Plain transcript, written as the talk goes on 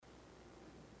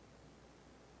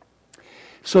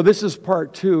So this is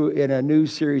part 2 in a new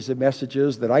series of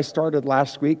messages that I started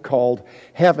last week called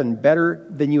Heaven Better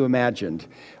Than You Imagined.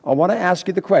 I want to ask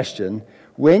you the question,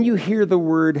 when you hear the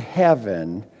word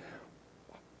heaven,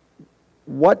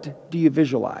 what do you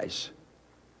visualize?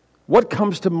 What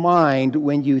comes to mind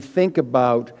when you think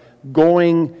about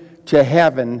going to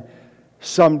heaven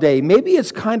someday? Maybe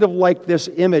it's kind of like this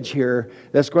image here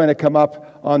that's going to come up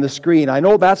on the screen. I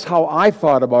know that's how I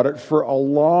thought about it for a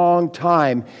long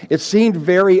time. It seemed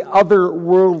very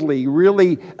otherworldly,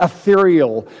 really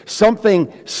ethereal,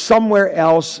 something somewhere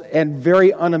else and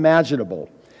very unimaginable.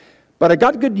 But I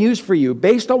got good news for you.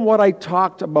 Based on what I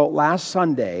talked about last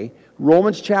Sunday,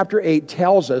 Romans chapter 8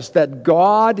 tells us that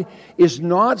God is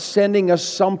not sending us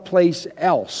someplace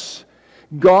else.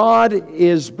 God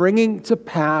is bringing to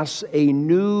pass a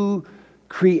new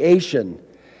creation.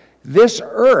 This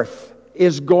earth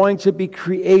is going to be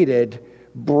created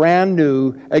brand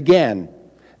new again.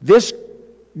 This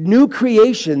new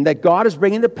creation that God is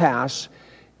bringing to pass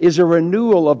is a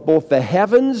renewal of both the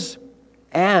heavens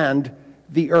and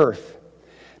the earth.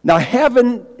 Now,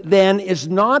 heaven then is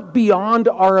not beyond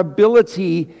our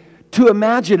ability to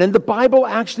imagine, and the Bible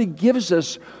actually gives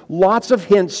us lots of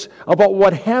hints about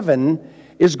what heaven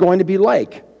is going to be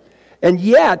like. And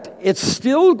yet, it's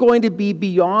still going to be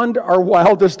beyond our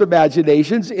wildest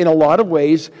imaginations in a lot of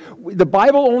ways. The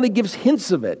Bible only gives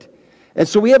hints of it. And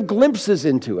so we have glimpses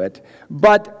into it.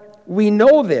 But we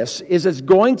know this is it's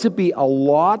going to be a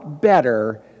lot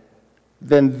better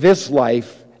than this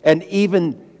life and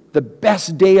even the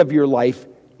best day of your life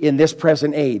in this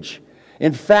present age.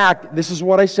 In fact, this is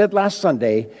what I said last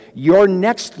Sunday, your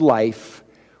next life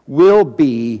will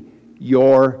be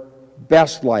your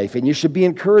best life, and you should be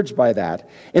encouraged by that.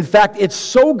 In fact, it's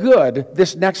so good,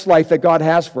 this next life that God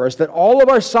has for us, that all of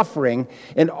our suffering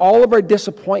and all of our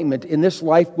disappointment in this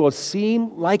life will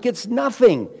seem like it's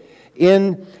nothing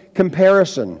in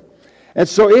comparison. And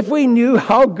so if we knew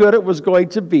how good it was going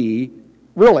to be,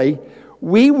 really,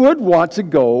 we would want to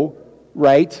go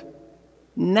right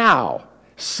now.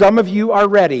 Some of you are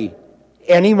ready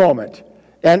any moment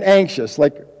and anxious,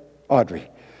 like Audrey.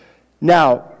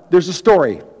 Now, there's a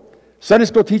story. Sunday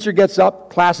school teacher gets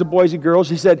up, class of boys and girls.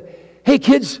 She said, "Hey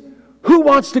kids, who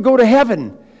wants to go to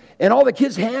heaven?" And all the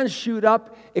kids' hands shoot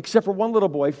up except for one little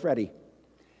boy, Freddie.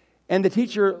 And the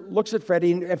teacher looks at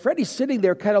Freddie, and Freddie's sitting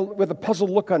there kind of with a puzzled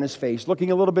look on his face,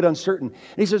 looking a little bit uncertain.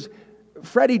 And he says,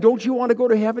 "Freddie, don't you want to go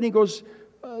to heaven?" He goes,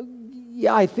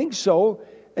 "Yeah, I think so."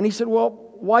 And he said,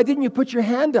 "Well, why didn't you put your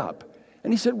hand up?"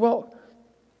 And he said, "Well,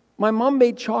 my mom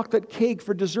made chocolate cake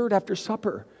for dessert after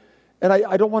supper, and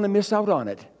I don't want to miss out on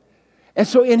it." And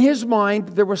so in his mind,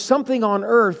 there was something on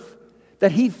earth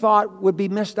that he thought would be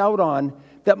missed out on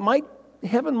that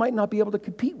heaven might not be able to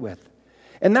compete with.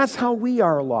 And that's how we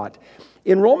are a lot.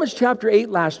 In Romans chapter 8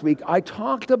 last week, I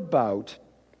talked about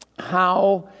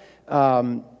how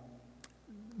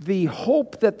the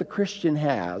hope that the Christian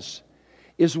has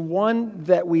is one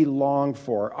that we long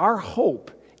for. Our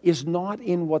hope is not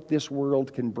in what this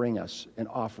world can bring us and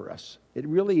offer us. It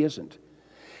really isn't.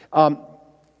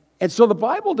 And so the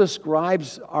Bible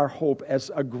describes our hope as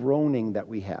a groaning that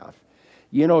we have.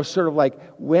 You know, sort of like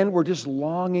when we're just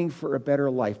longing for a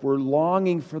better life. We're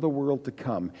longing for the world to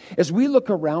come. As we look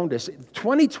around us,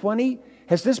 2020,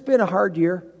 has this been a hard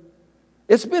year?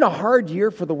 It's been a hard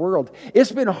year for the world.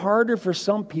 It's been harder for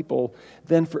some people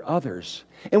than for others.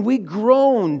 And we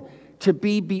groan to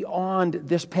be beyond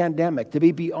this pandemic, to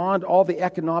be beyond all the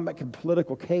economic and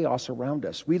political chaos around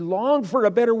us. We long for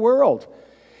a better world.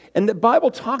 And the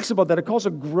Bible talks about that. It calls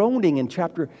it groaning in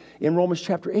Romans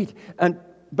chapter 8.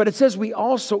 But it says we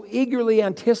also eagerly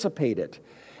anticipate it.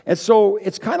 And so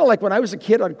it's kind of like when I was a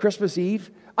kid on Christmas Eve,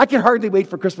 I could hardly wait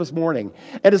for Christmas morning.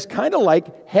 And it's kind of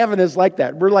like heaven is like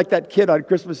that. We're like that kid on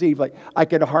Christmas Eve. Like, I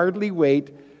could hardly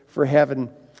wait for heaven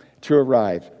to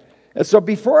arrive. And so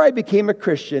before I became a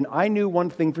Christian, I knew one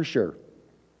thing for sure.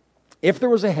 If there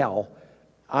was a hell,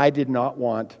 I did not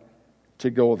want to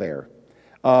go there.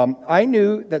 I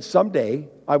knew that someday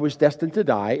I was destined to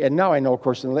die, and now I know, of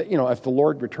course, if the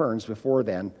Lord returns before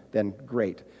then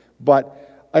great.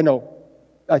 But I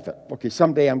thought, okay,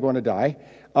 someday I'm going to die.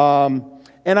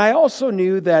 And I also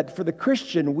knew that for the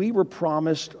Christian, we were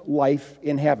promised life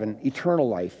in heaven, eternal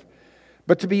life.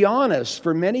 But to be honest,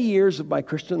 for many years of my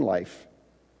Christian life,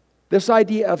 this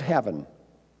idea of heaven,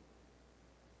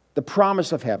 the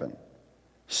promise of heaven,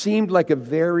 seemed like a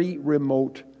very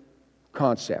remote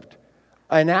concept.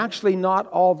 And actually not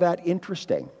all that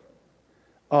interesting.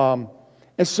 And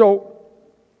so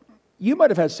you might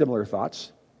have had similar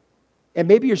thoughts. And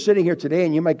maybe you're sitting here today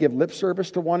and you might give lip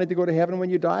service to wanting to go to heaven when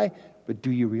you die, but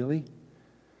do you really?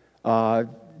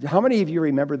 How many of you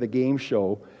remember the game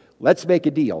show, Let's Make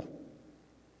a Deal?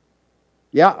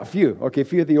 Yeah, a few. Okay, a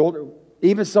few of the older,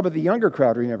 even some of the younger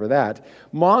crowd remember that.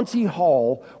 Monty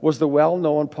Hall was the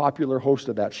well-known, popular host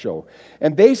of that show.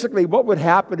 And basically what would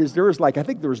happen is there was I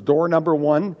think there was door number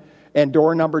 1 and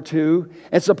door number 2.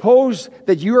 And suppose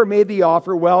that you were made the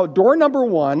offer, well, door number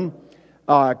 1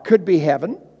 could be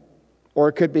heaven or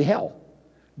it could be hell.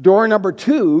 Door number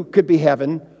 2 could be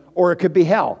heaven or it could be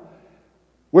hell.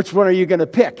 Which one are you going to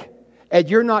pick? And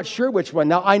you're not sure which one.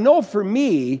 Now, I know for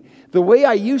me, the way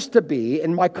I used to be,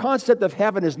 and my concept of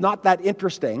heaven is not that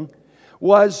interesting,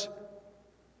 was,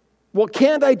 well,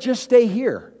 can't I just stay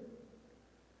here?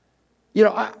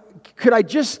 Could I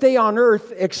just stay on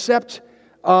earth, except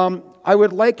I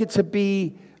would like it to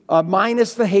be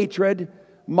minus the hatred,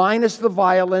 minus the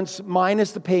violence,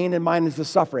 minus the pain, and minus the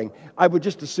suffering. I would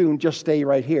just as soon just stay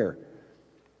right here.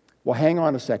 Well, hang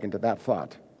on a second to that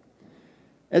thought.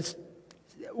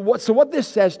 So what this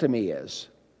says to me is,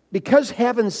 because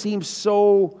heaven seems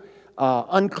so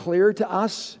unclear to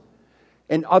us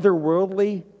and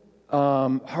otherworldly,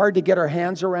 hard to get our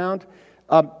hands around,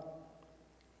 I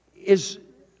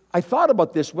thought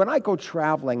about this when I go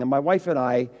traveling, and my wife and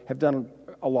I have done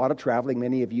a lot of traveling,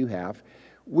 many of you have.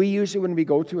 We usually, when we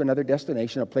go to another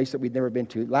destination, a place that we'd never been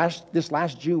to, this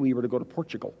last June we were to go to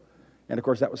Portugal. And of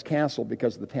course that was canceled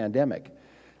because of the pandemic.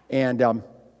 And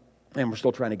we're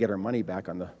still trying to get our money back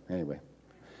anyway,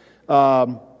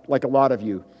 like a lot of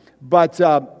you. But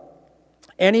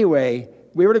anyway,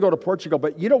 we were to go to Portugal,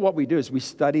 but you know what we do is we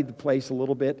study the place a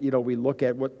little bit. We look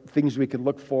at what things we can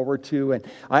look forward to. And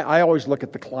I always look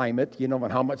at the climate,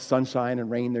 and how much sunshine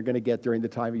and rain they're going to get during the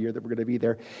time of year that we're going to be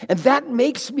there. And that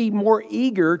makes me more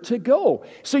eager to go.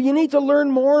 So you need to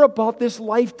learn more about this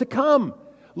life to come.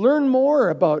 Learn more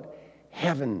about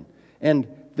heaven and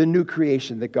the new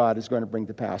creation that God is going to bring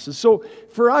to pass. And so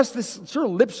for us, this sort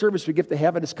of lip service we give to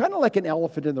heaven is kind of like an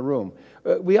elephant in the room.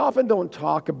 We often don't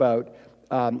talk about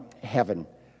heaven.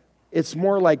 It's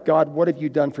more like, God, what have you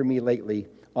done for me lately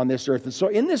on this earth? And so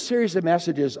in this series of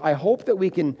messages, I hope that we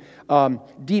can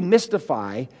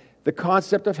demystify the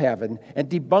concept of heaven and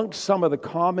debunk some of the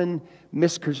common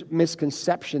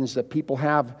misconceptions that people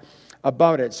have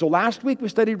about it. So last week we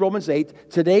studied Romans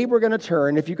 8. Today we're going to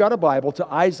turn, if you've got a Bible, to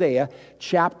Isaiah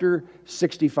chapter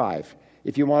 65.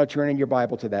 If you want to turn in your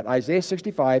Bible to that. Isaiah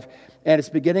 65, and it's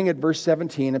beginning at verse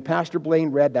 17, and Pastor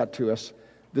Blaine read that to us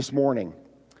this morning.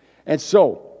 And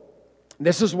so,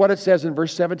 this is what it says in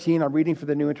verse 17. I'm reading for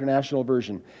the New International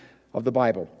Version of the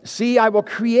Bible. See, I will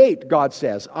create, God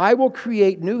says, I will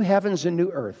create new heavens and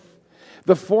new earth.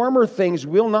 The former things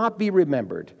will not be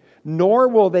remembered, nor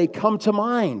will they come to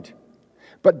mind.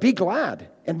 But be glad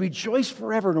and rejoice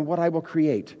forever in what I will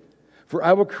create. For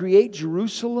I will create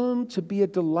Jerusalem to be a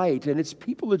delight, and its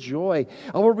people a joy.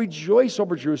 I will rejoice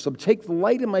over Jerusalem. Take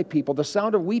delight in my people. The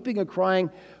sound of weeping and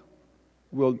crying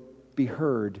will be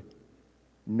heard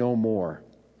no more.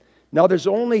 Now, there's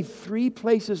only 3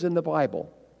 places in the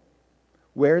Bible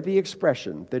where the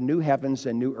expression, the new heavens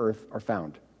and new earth, are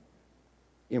found.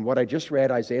 In what I just read,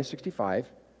 Isaiah 65,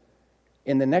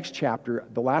 in the next chapter,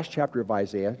 the last chapter of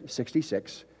Isaiah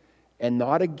 66, and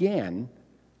not again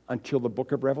until the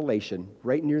book of Revelation,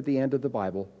 right near the end of the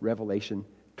Bible, Revelation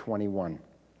 21.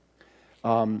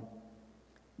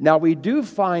 Now, we do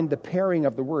find the pairing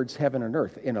of the words heaven and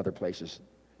earth in other places,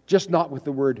 just not with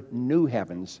the word new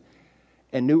heavens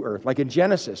and new earth. Like in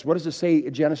Genesis, what does it say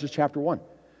in Genesis chapter 1?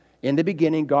 In the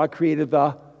beginning, God created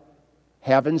the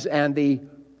heavens and the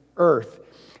earth.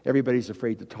 Everybody's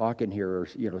afraid to talk in here or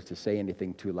to say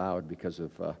anything too loud because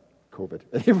of COVID.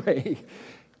 Anyway,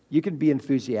 you can be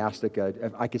enthusiastic.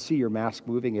 I can see your mask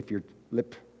moving if your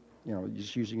lip,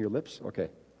 just using your lips. Okay,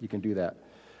 you can do that.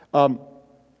 So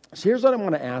here's what I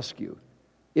want to ask you.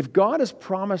 If God is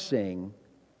promising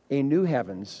a new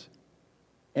heavens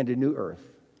and a new earth,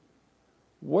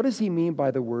 what does he mean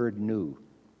by the word new?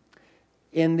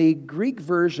 In the Greek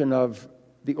version of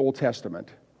the Old Testament,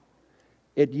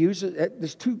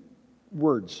 there's 2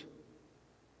 words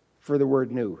for the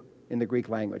word new in the Greek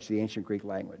language, the ancient Greek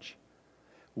language.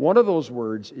 One of those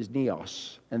words is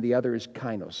neos, and the other is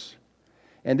kainos.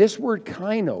 And this word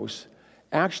kainos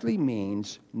actually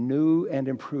means new and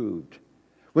improved.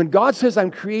 When God says,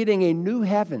 I'm creating a new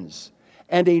heavens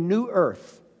and a new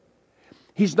earth,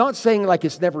 he's not saying like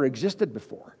it's never existed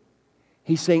before.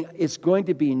 He's saying it's going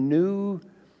to be new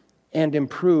and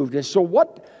improved. And so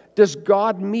what does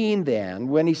God mean then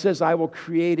when he says, I will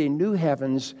create a new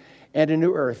heavens and a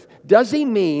new earth? Does he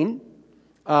mean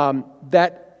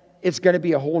that it's going to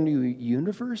be a whole new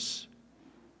universe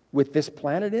with this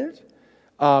planet in it?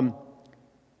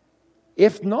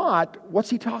 If not, what's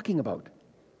he talking about?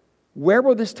 Where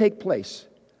will this take place?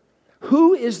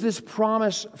 Who is this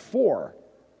promise for?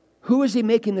 Who is he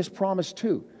making this promise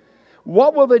to?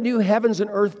 What will the new heavens and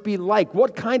earth be like?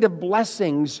 What kind of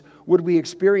blessings would we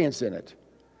experience in it?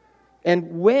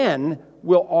 And when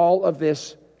will all of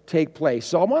this take place?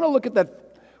 So I want to look at that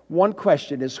one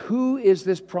question is, who is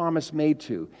this promise made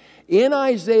to? In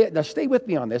Isaiah, now stay with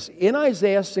me on this. In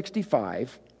Isaiah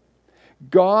 65,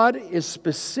 God is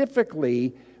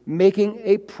specifically making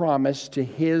a promise to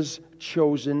his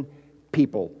chosen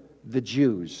people, the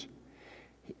Jews.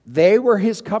 They were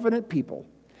his covenant people.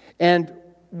 And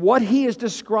what he is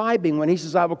describing when he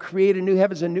says, I will create a new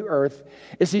heavens and new earth,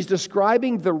 is he's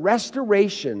describing the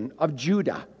restoration of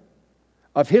Judah,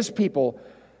 of his people,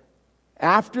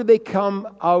 after they come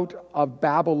out of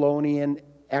Babylonian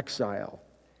exile.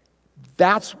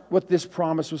 That's what this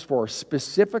promise was for,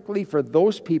 specifically for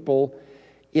those people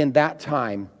in that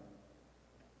time.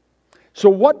 So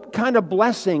what kind of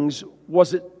blessings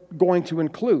was it going to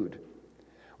include?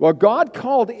 Well, God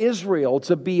called Israel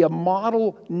to be a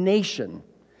model nation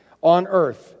on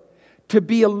earth, to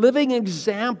be a living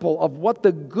example of what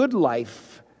the good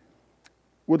life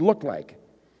would look like.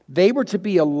 They were to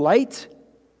be a light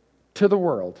to the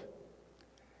world,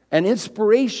 an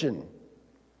inspiration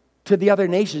to the other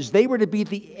nations. They were to be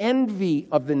the envy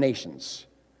of the nations,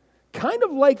 kind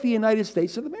of like the United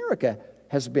States of America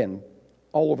has been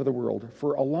all over the world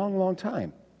for a long, long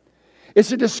time.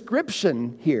 It's a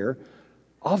description here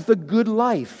of the good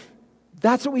life.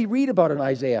 That's what we read about in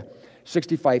Isaiah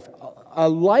 65. A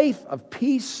life of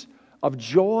peace, of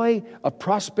joy, of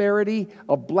prosperity,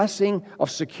 of blessing,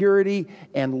 of security,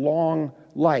 and long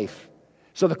life.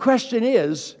 So the question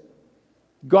is,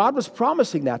 God was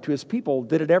promising that to his people.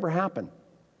 Did it ever happen?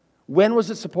 When was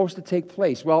it supposed to take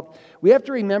place? Well, we have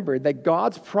to remember that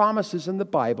God's promises in the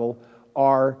Bible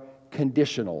are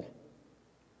conditional.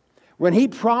 When he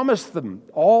promised them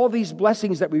all these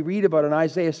blessings that we read about in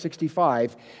Isaiah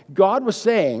 65, God was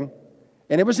saying,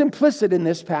 and it was implicit in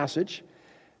this passage,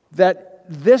 that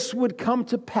this would come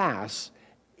to pass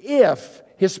if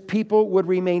his people would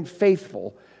remain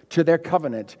faithful to their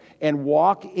covenant and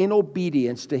walk in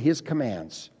obedience to his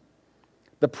commands.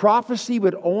 The prophecy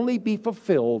would only be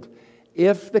fulfilled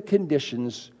if the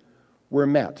conditions were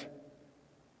met.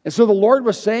 And so the Lord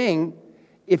was saying,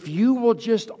 if you will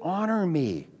just honor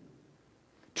me,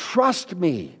 trust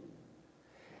me,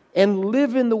 and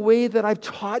live in the way that I've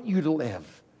taught you to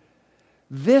live,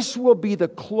 this will be the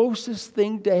closest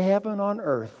thing to heaven on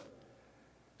earth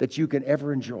that you can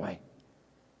ever enjoy.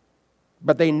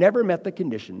 But they never met the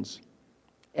conditions,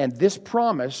 and this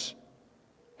promise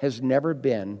has never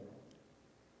been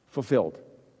fulfilled.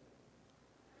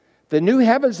 The new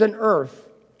heavens and earth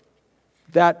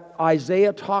that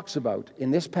Isaiah talks about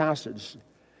in this passage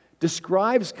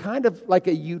describes kind of like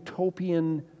a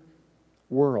utopian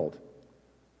world.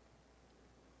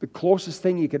 The closest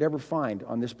thing you could ever find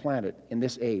on this planet in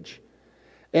this age.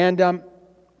 And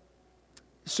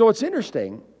so it's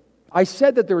interesting. I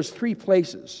said that there was 3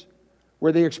 places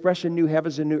where the expression new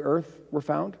heavens and new earth were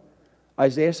found.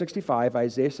 Isaiah 65,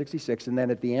 Isaiah 66, and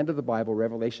then at the end of the Bible,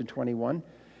 Revelation 21.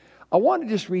 I want to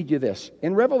just read you this.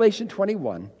 In Revelation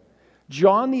 21,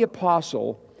 John the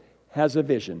Apostle has a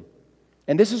vision.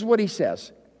 And this is what he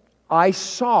says. I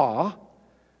saw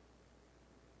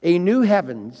a new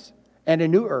heavens and a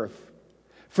new earth.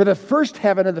 For the first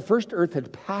heaven and the first earth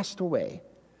had passed away.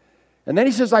 And then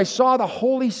he says, I saw the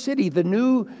holy city, the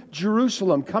new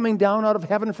Jerusalem, coming down out of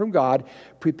heaven from God,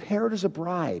 prepared as a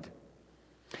bride.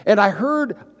 And I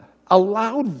heard a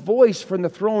loud voice from the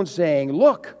throne saying,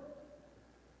 look,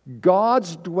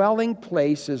 God's dwelling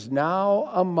place is now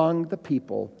among the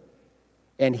people,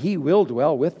 and he will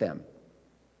dwell with them.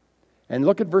 And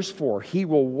look at verse 4. He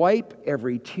will wipe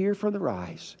every tear from their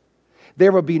eyes.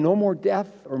 There will be no more death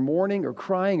or mourning or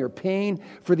crying or pain,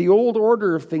 for the old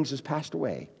order of things has passed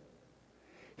away.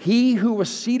 He who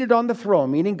was seated on the throne,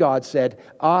 meaning God, said,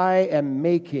 I am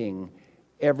making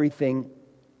everything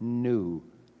new.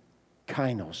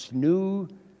 Kainos, new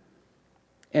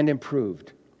and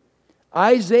improved.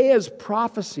 Isaiah's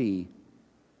prophecy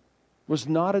was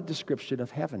not a description of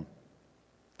heaven,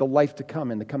 the life to come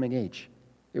in the coming age.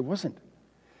 It wasn't.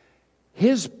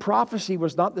 His prophecy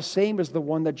was not the same as the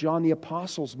one that John the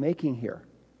Apostle's making here.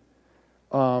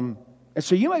 And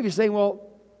so you might be saying, well,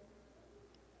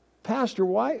 Pastor,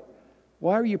 why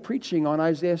are you preaching on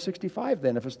Isaiah 65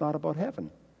 then if it's not about heaven?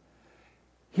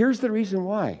 Here's the reason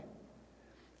why.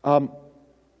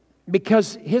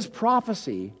 Because his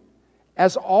prophecy,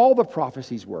 as all the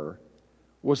prophecies were,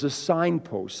 was a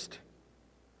signpost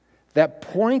that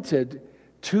pointed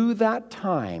to that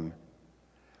time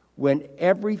when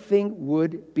everything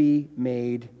would be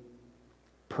made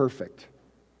perfect,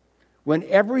 when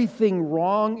everything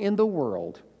wrong in the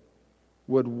world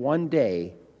would one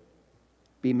day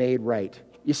be made right.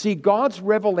 You see, God's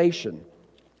revelation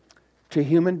to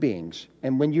human beings,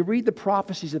 and when you read the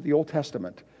prophecies of the Old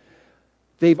Testament,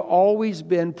 they've always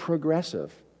been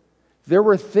progressive. There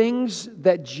were things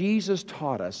that Jesus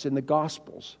taught us in the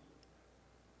Gospels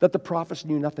that the prophets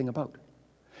knew nothing about.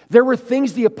 There were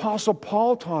things the Apostle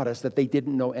Paul taught us that they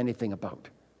didn't know anything about.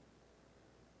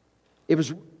 It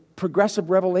was progressive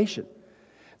revelation.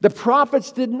 The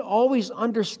prophets didn't always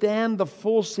understand the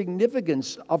full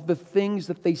significance of the things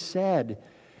that they said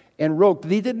and wrote.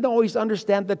 They didn't always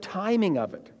understand the timing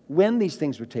of it, when these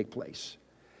things would take place.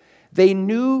 They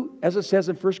knew, as it says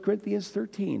in 1 Corinthians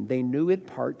 13, they knew in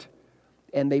part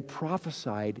and they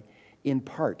prophesied in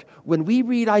part. When we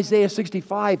read Isaiah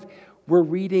 65, we're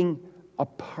reading a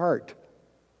part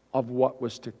of what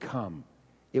was to come.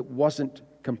 It wasn't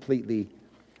completely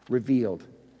revealed.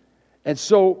 And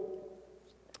so,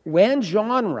 when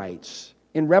John writes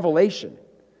in Revelation,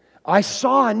 I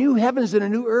saw a new heavens and a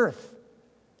new earth,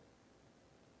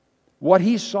 what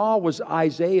he saw was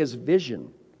Isaiah's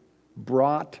vision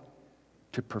brought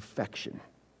to perfection.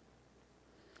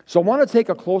 So I want to take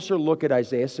a closer look at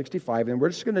Isaiah 65, and we're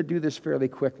just going to do this fairly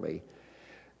quickly.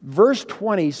 Verse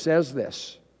 20 says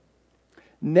this,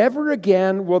 never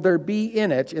again will there be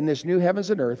in it, in this new heavens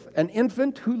and earth, an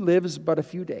infant who lives but a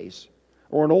few days,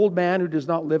 or an old man who does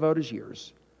not live out his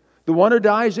years. The one who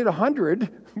dies at 100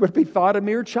 would be thought a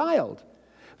mere child.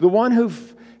 The one who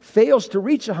fails to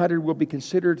reach 100 will be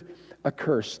considered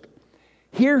accursed.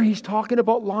 Here he's talking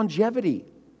about longevity.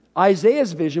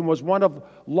 Isaiah's vision was one of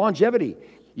longevity.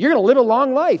 You're going to live a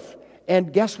long life.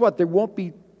 And guess what? There won't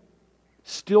be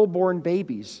stillborn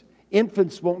babies.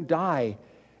 Infants won't die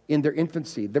in their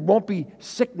infancy. There won't be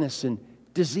sickness and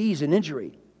disease and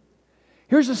injury.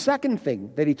 Here's the second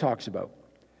thing that he talks about.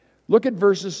 Look at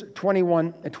verses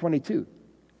 21 and 22.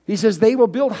 He says, they will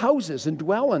build houses and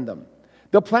dwell in them.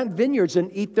 They'll plant vineyards and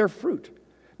eat their fruit.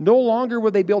 No longer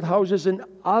will they build houses and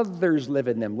others live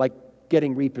in them, like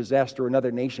getting repossessed or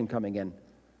another nation coming in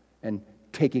and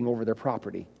taking over their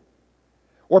property.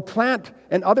 Or plant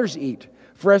and others eat.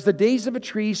 For as the days of a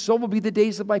tree, so will be the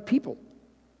days of my people.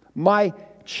 My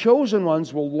chosen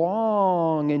ones will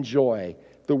long enjoy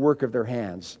the work of their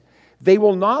hands. They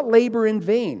will not labor in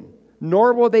vain,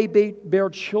 nor will they bear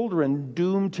children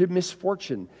doomed to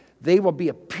misfortune. They will be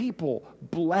a people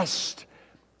blessed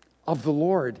of the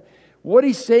Lord. What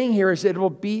he's saying here is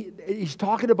he's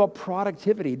talking about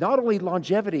productivity, not only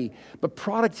longevity, but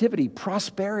productivity,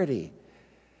 prosperity.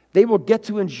 They will get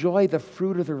to enjoy the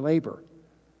fruit of their labor.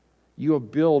 You'll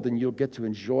build and you'll get to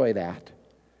enjoy that.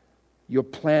 You'll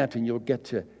plant and you'll get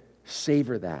to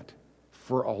savor that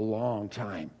for a long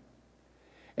time.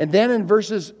 And then in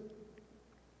verses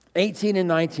 18 and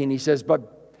 19, he says,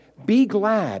 but be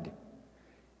glad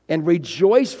and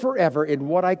rejoice forever in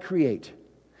what I create.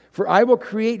 For I will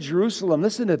create Jerusalem,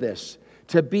 listen to this,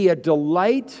 to be a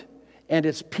delight and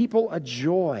its people a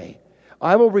joy.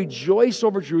 I will rejoice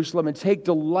over Jerusalem and take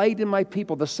delight in my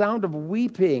people. The sound of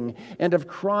weeping and of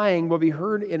crying will be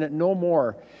heard in it no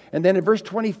more. And then in verse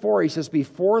 24, he says,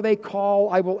 before they call,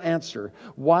 I will answer.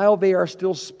 While they are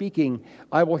still speaking,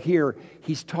 I will hear.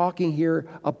 He's talking here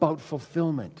about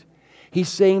fulfillment. He's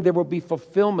saying there will be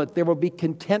fulfillment. There will be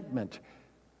contentment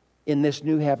in this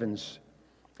new heavens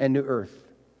and new earth.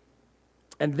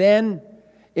 And then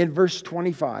in verse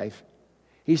 25,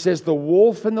 he says, the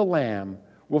wolf and the lamb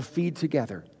will feed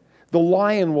together. The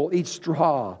lion will eat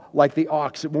straw like the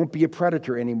ox. It won't be a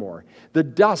predator anymore. The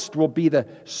dust will be the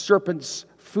serpent's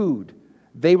food.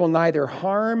 They will neither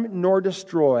harm nor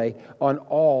destroy on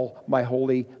all my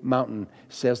holy mountain,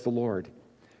 says the Lord.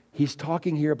 He's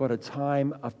talking here about a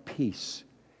time of peace.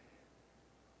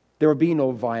 There will be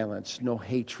no violence, no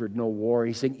hatred, no war.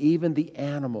 He's saying even the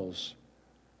animals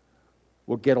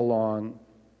will get along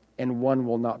and one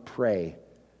will not prey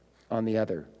on the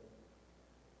other.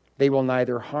 They will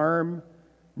neither harm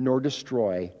nor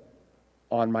destroy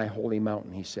on my holy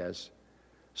mountain, he says.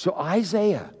 So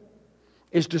Isaiah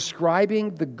is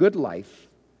describing the good life,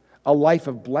 a life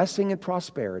of blessing and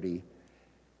prosperity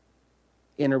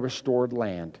in a restored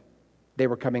land. They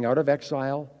were coming out of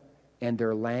exile, and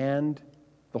their land,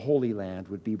 the Holy Land,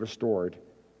 would be restored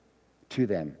to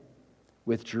them,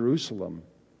 with Jerusalem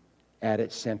at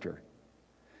its center.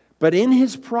 But in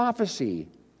his prophecy,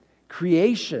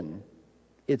 creation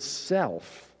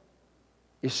itself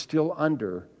is still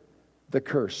under the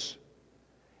curse.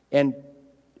 And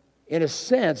in a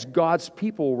sense, God's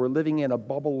people were living in a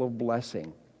bubble of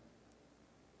blessing,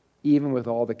 even with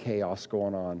all the chaos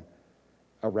going on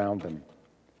around them.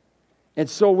 And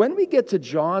so when we get to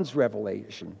John's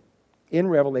revelation, in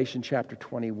Revelation chapter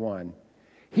 21,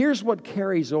 here's what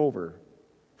carries over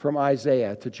from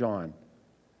Isaiah to John.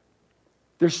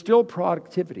 There's still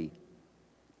productivity.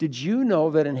 Did you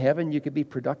know that in heaven you could be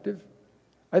productive?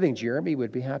 I think Jeremy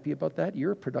would be happy about that.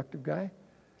 You're a productive guy.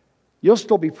 You'll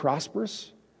still be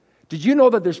prosperous. Did you know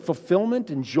that there's fulfillment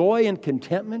and joy and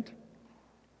contentment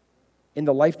in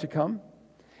the life to come?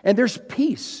 And there's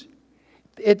peace.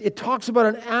 It talks about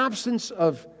an absence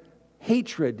of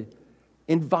hatred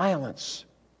and violence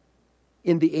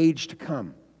in the age to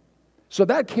come. So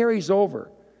that carries over.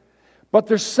 But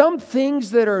there's some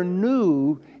things that are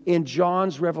new in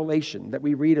John's revelation that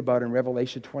we read about in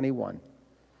Revelation 21.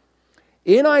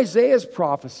 In Isaiah's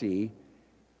prophecy,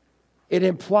 it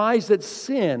implies that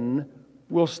sin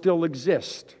will still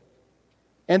exist.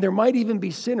 And there might even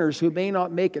be sinners who may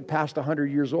not make it past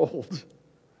 100 years old.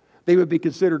 They would be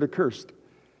considered accursed.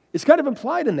 It's kind of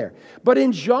implied in there. But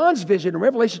in John's vision, in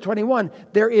Revelation 21,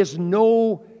 there is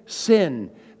no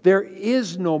sin. There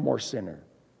is no more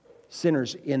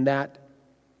sinners in that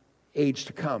age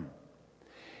to come.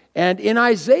 And in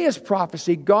Isaiah's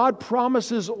prophecy, God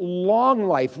promises long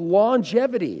life,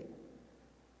 longevity.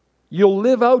 You'll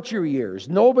live out your years.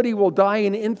 Nobody will die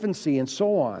in infancy and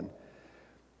so on.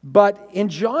 But in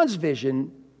John's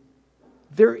vision,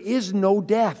 there is no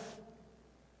death.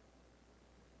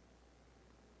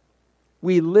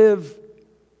 We live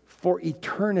for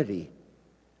eternity.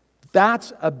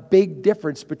 That's a big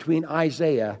difference between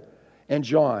Isaiah and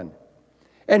John.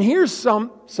 And here's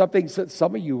something that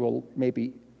some of you will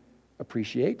maybe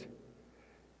appreciate.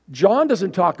 John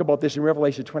doesn't talk about this in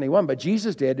Revelation 21, but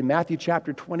Jesus did. In Matthew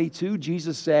chapter 22,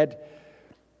 Jesus said,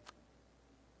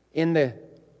 at the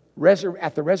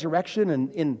resurrection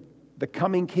and in the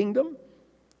coming kingdom,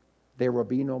 there will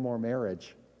be no more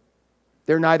marriage.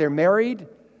 They're neither married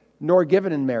nor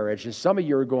given in marriage. And some of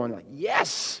you are going like,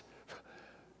 yes!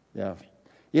 Yeah.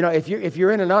 You know, if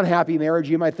you're in an unhappy marriage,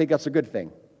 you might think that's a good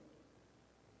thing.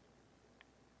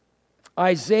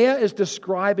 Isaiah is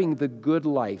describing the good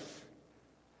life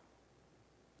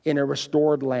in a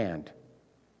restored land,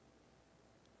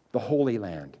 the Holy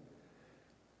Land.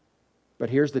 But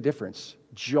here's the difference.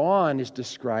 John is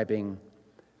describing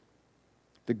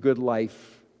the good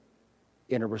life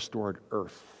in a restored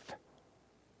earth,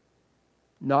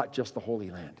 not just the Holy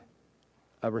Land.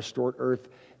 A restored earth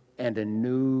and a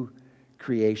new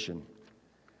creation.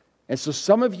 And so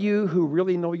some of you who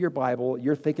really know your Bible,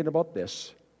 you're thinking about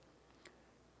this.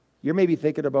 You're maybe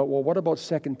thinking about, well, what about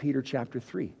 2 Peter chapter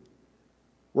 3?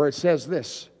 Where it says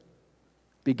this,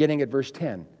 beginning at verse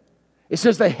 10. It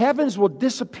says, the heavens will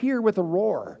disappear with a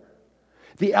roar.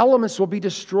 The elements will be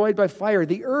destroyed by fire.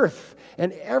 The earth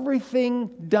and everything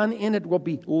done in it will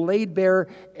be laid bare.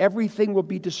 Everything will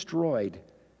be destroyed.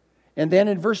 And then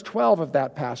in verse 12 of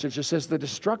that passage, it says, the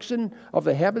destruction of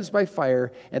the heavens by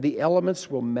fire and the elements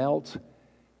will melt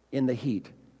in the heat.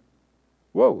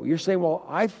 Whoa, you're saying, well,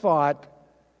 I thought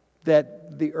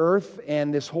that the earth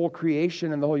and this whole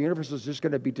creation and the whole universe is just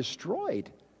going to be destroyed.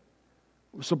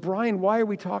 So, Brian, why are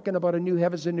we talking about a new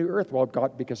heavens and new earth? Well,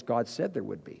 because God said there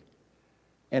would be.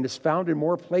 And it's found in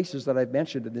more places that I've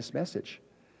mentioned in this message.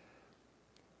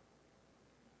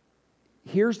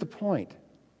 Here's the point.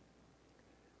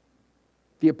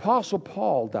 The Apostle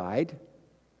Paul died.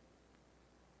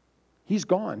 He's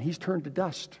gone. He's turned to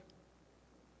dust.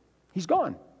 He's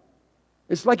gone.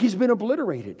 It's like he's been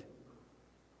obliterated.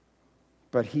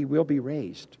 But he will be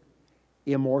raised,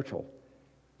 immortal,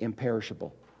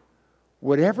 imperishable.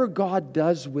 Whatever God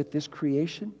does with this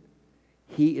creation,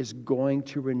 He is going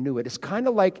to renew it. It's kind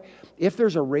of like if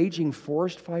there's a raging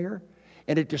forest fire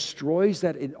and it destroys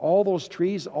all those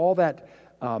trees, all that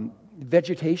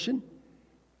vegetation.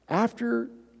 After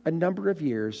a number of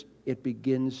years, it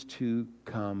begins to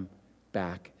come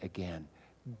back again.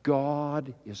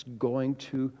 God is going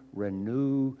to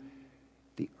renew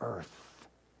the earth.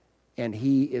 And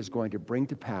He is going to bring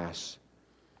to pass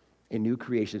a new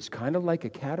creation. It's kind of like a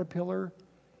caterpillar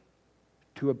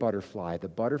to a butterfly. The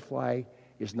butterfly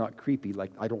is not creepy.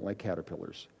 I don't like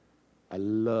caterpillars. I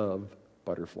love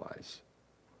butterflies.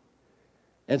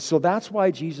 And so that's why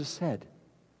Jesus said,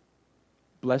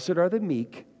 blessed are the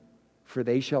meek, for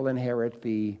they shall inherit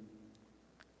the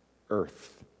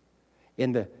earth.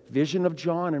 In the vision of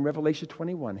John in Revelation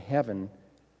 21, heaven,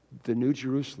 the New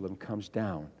Jerusalem, comes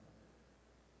down.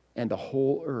 And the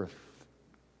whole earth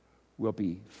will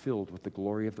be filled with the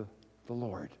glory of the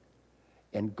Lord.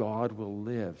 And God will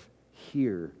live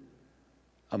here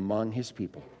among His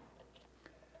people.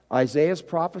 Isaiah's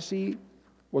prophecy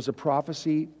was a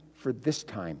prophecy for this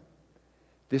time,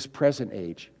 this present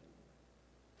age.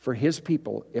 for His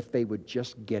people if they would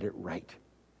just get it right.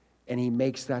 And He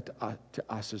makes that to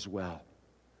us as well.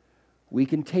 We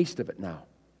can taste of it now.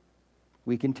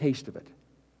 We can taste of it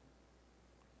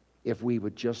if we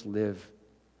would just live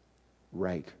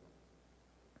right.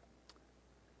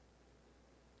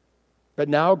 But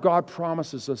now God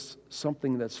promises us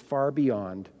something that's far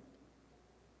beyond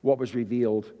what was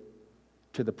revealed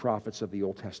to the prophets of the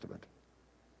Old Testament.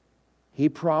 He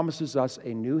promises us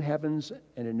a new heavens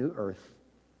and a new earth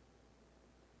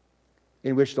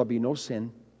in which there'll be no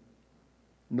sin,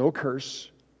 no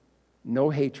curse, no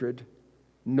hatred,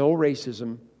 no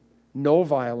racism, no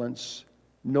violence,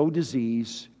 no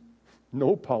disease,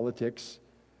 no politics.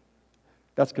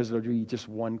 That's because there'll be just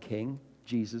one king,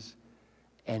 Jesus,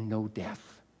 and no death.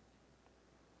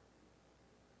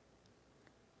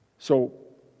 So,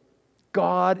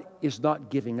 God is not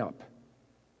giving up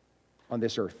on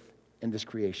this earth and this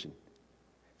creation.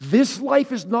 This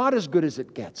life is not as good as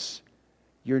it gets.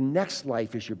 Your next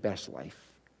life is your best life.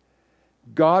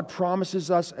 God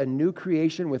promises us a new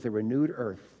creation with a renewed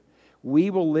earth. We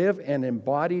will live an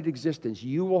embodied existence.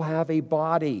 You will have a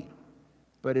body,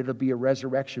 but it'll be a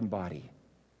resurrection body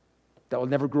that will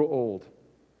never grow old,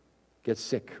 get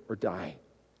sick, or die.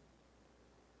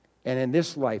 And in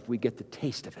this life, we get the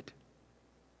taste of it.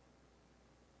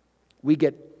 We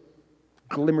get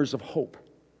glimmers of hope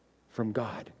from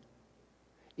God.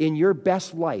 In your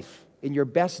best life, in your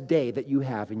best day that you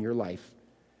have in your life,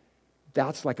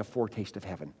 that's like a foretaste of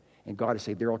heaven. And God is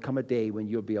saying there will come a day when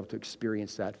you'll be able to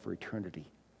experience that for eternity.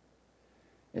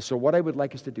 And so what I would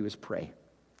like us to do is pray.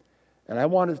 And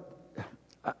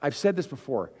I've said this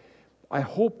before, I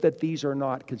hope that these are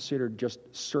not considered just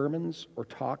sermons or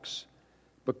talks,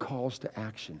 but calls to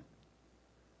action.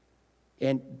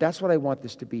 And that's what I want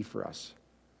this to be for us.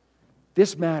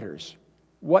 This matters.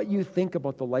 What you think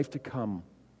about the life to come,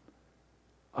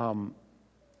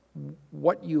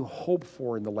 what you hope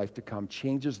for in the life to come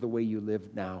changes the way you live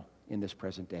now in this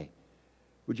present day.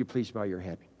 Would you please bow your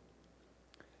head?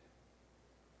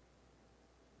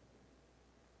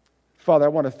 Father, I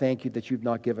want to thank you that you've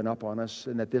not given up on us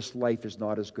and that this life is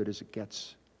not as good as it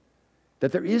gets.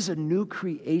 That there is a new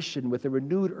creation with a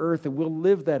renewed earth and we'll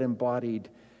live that embodied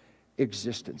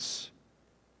existence.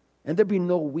 And there'll be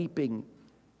no weeping,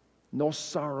 no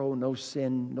sorrow, no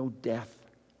sin, no death.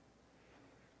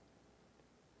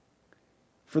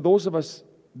 For those of us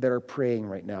that are praying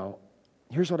right now,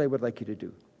 here's what I would like you to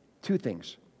do. 2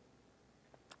 things.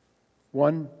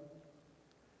 One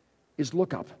is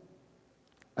look up.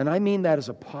 And I mean that as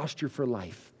a posture for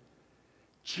life.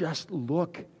 Just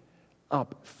look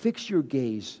up. Fix your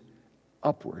gaze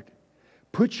upward.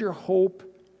 Put your hope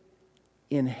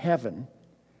in heaven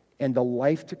and the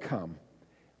life to come,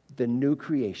 the new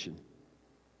creation.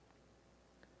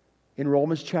 In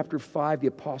Romans chapter 5, the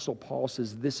Apostle Paul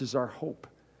says, this is our hope.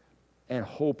 And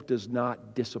hope does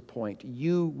not disappoint.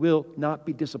 You will not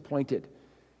be disappointed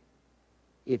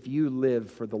if you live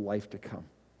for the life to come.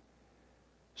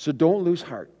 So don't lose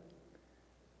heart.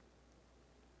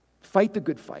 Fight the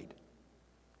good fight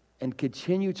and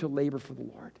continue to labor for the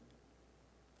Lord.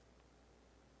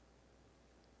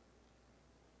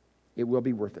 It will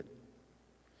be worth it.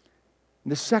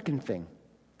 And the second thing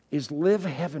is live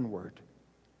heavenward.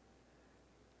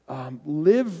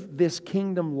 Live this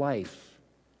kingdom life.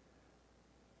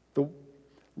 The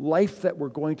life that we're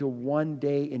going to one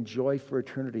day enjoy for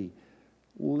eternity.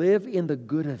 Live in the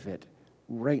good of it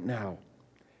right now.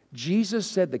 Jesus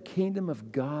said the kingdom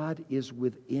of God is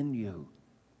within you.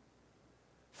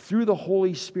 Through the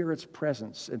Holy Spirit's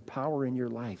presence and power in your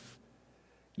life,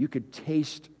 you could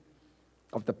taste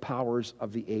of the powers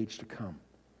of the age to come.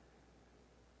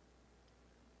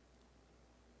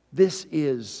 This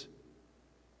is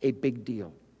a big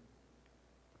deal.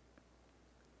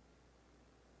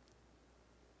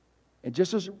 And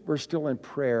just as we're still in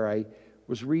prayer, I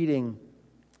was reading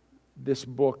this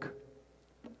book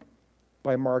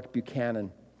by Mark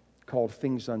Buchanan called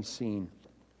Things Unseen.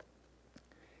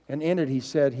 And in it, he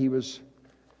said he was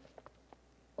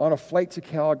on a flight to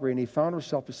Calgary and he found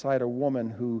himself beside a woman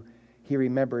who he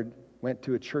remembered went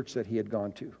to a church that he had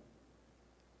gone to.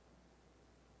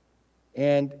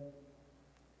 And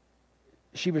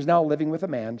she was now living with a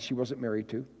man she wasn't married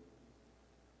to.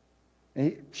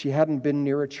 And she hadn't been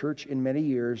near a church in many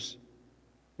years,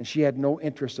 and she had no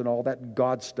interest in all that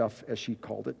God stuff, as she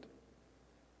called it.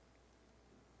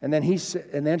 And then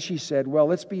she said, well,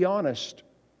 let's be honest.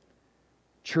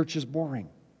 Church is boring.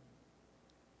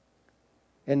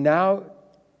 And now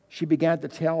she began to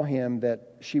tell him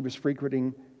that she was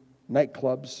frequenting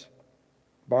nightclubs,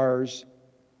 bars,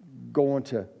 going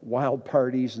to wild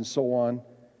parties and so on,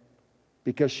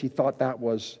 because she thought that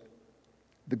was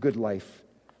the good life.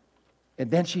 And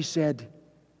then she said,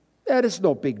 that is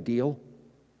no big deal.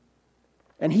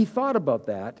 And he thought about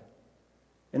that.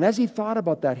 And as he thought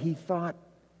about that, he thought,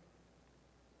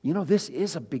 this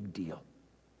is a big deal.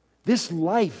 This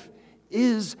life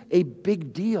is a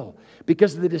big deal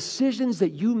because the decisions that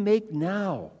you make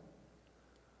now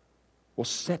will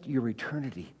set your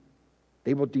eternity.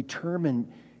 They will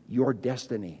determine your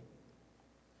destiny.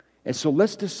 And so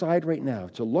let's decide right now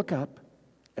to look up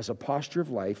as a posture of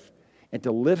life and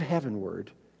to live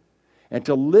heavenward and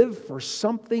to live for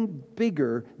something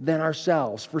bigger than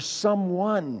ourselves, for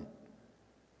someone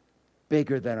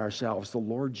bigger than ourselves, the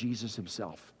Lord Jesus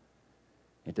himself,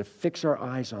 and to fix our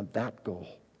eyes on that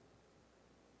goal.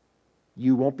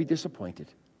 You won't be disappointed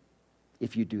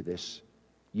if you do this.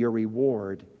 Your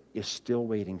reward is still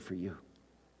waiting for you.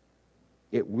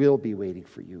 It will be waiting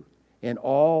for you. And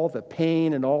all the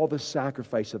pain and all the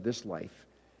sacrifice of this life,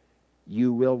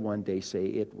 you will one day say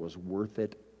it was worth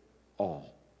it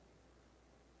all.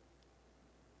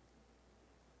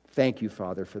 Thank you,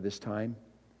 Father, for this time.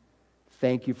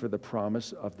 Thank you for the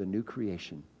promise of the new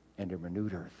creation and a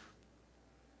renewed earth.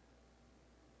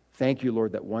 Thank you,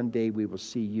 Lord, that one day we will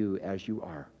see you as you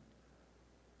are,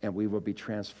 and we will be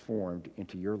transformed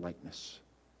into your likeness.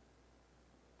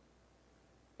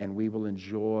 And we will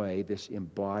enjoy this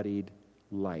embodied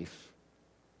life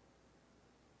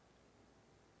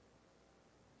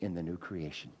in the new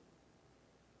creation.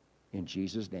 In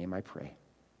Jesus' name I pray.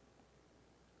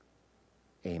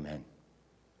 Amen.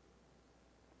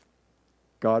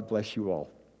 God bless you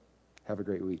all. Have a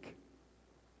great week.